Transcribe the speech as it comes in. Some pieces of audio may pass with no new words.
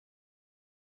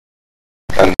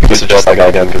you suggest that guy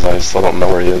again, because I still don't know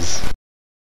where he is.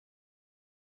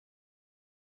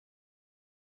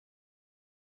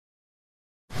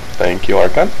 Thank you,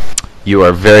 Archon. You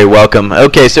are very welcome.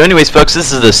 Okay, so anyways, folks,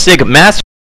 this is the SIG Masters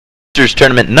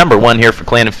Tournament #1 here for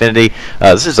Clan Infinity.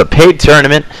 This is a paid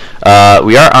tournament.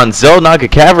 We are on Xel'Naga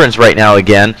Caverns right now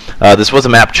again. This was a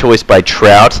map choice by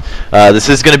Trout. This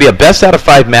is going to be a best out of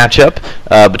 5 matchup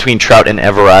between Trout and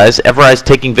Everize. Everize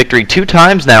taking victory 2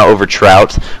 times now over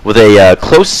Trout with a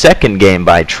close second game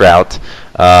by Trout.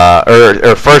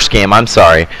 Or first game, I'm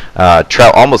sorry.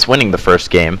 Trout almost winning the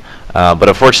first game. But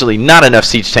unfortunately not enough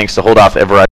siege tanks to hold off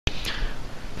Everize.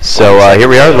 So here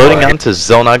we are loading on to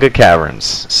Xel'Naga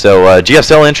Caverns. So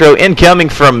GSL intro incoming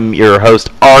from your host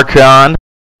Archon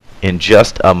in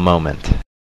just a moment.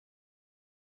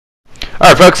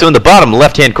 Alright folks, so in the bottom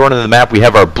left hand corner of the map we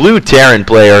have our blue Terran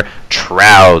player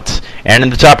Trout. And in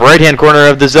the top right hand corner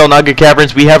of the Xel'Naga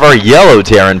Caverns we have our yellow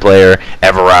Terran player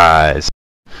Everize.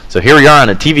 So here we are on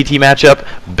a TVT matchup,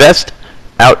 best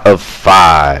out of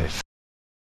 5.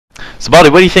 So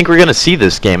Baldy, what do you think we're going to see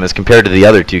this game as compared to the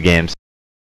other 2 games?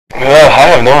 I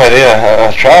have no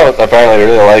idea. Trout apparently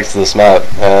really likes this map,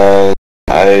 and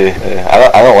I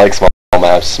don't like small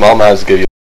maps. Small maps give you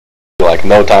like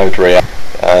no time to react,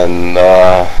 and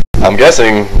I'm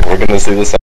guessing we're going to see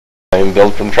the same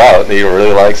build from Trout. He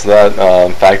really likes that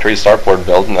factory starport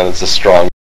build, and it's just strong.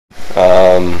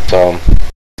 So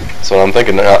I'm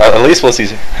thinking at least we'll see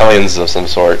Hellions of some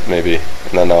sort, maybe.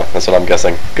 No, that's what I'm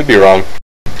guessing. Could be wrong.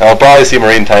 I'll probably see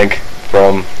Marine Tank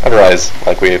from Everize,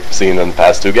 like we've seen in the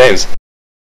past 2 games.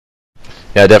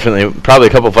 Yeah, definitely. Probably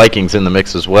a couple Vikings in the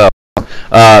mix as well.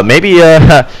 Maybe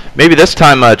this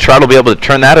time Trout will be able to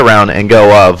turn that around and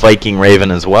go Viking Raven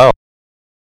as well.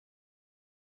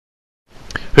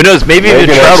 Who knows? Maybe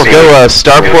Trout will go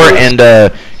Starport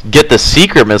and get the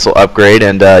Seeker missile upgrade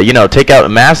and take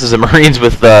out masses of Marines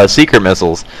with Seeker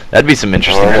missiles. That'd be some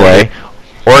interesting play.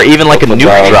 Or even like a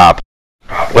nuke drop.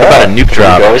 What about a nuke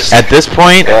drop? At this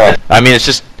point, I mean, it's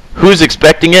just, who's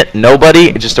expecting it?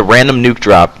 Nobody. Just a random nuke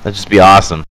drop. That'd just be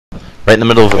awesome. Right in the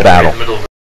middle of a battle.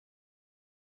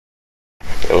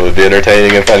 It would be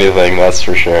entertaining if anything, that's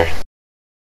for sure.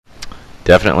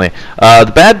 Definitely.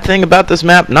 The bad thing about this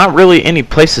map, not really any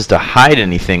places to hide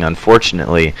anything,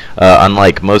 unfortunately,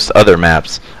 unlike most other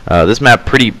maps. This map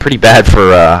pretty bad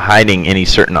for hiding any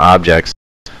certain objects.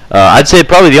 I'd say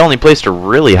probably the only place to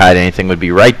really hide anything would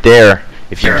be right there.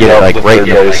 If you get it like right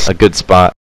in a good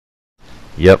spot.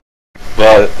 Yep.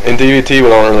 Well, in DVT we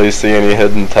don't really see any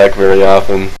hidden tech very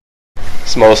often.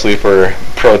 It's mostly for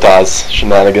Protoss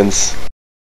shenanigans.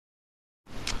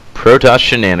 Protoss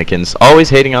shenanigans. Always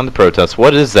hating on the Protoss.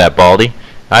 What is that, Baldy?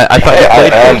 I thought you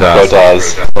played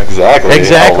Protoss.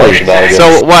 Exactly.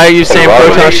 So why are you saying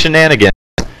Protoss shenanigans?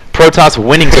 Protoss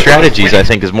winning strategies, I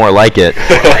think, is more like it.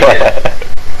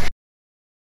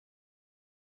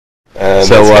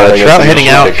 So Trout heading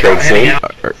out.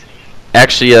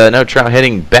 Actually, no, Trout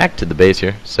heading back to the base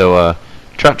here. So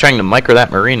Trout trying to micro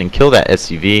that Marine and kill that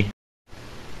SCV.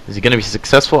 Is he going to be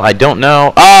successful? I don't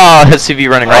know. Oh, SCV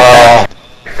running right back.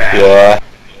 Yeah.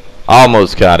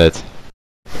 Almost got it.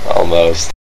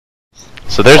 Almost.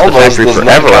 So there's the factory for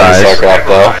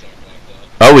Everize.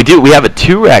 Oh, we do. We have a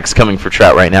 2-Rex coming for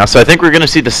Trout right now. So I think we're going to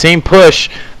see the same push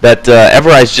that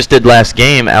Everize just did last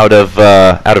game out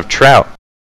of Trout.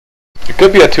 It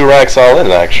could be a 2-Rex all-in,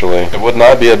 actually. It would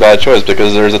not be a bad choice,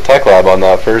 because there's a tech lab on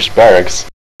that first barracks.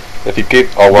 If you keep...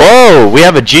 Oh, whoa! We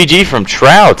have a GG from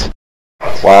Trout.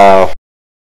 Wow.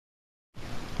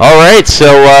 Alright, so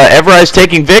Everize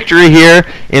taking victory here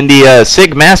in the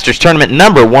SIG Masters Tournament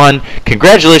 #1.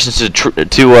 Congratulations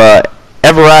to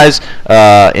Everize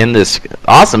in this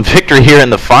awesome victory here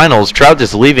in the finals. Trout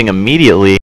just leaving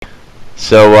immediately.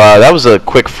 So that was a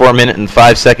quick 4-minute and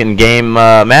 5-second game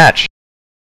match.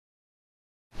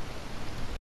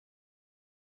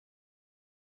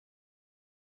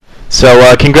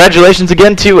 So congratulations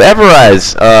again to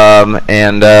Everize,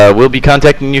 and we'll be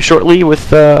contacting you shortly with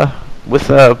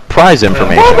prize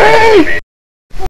information.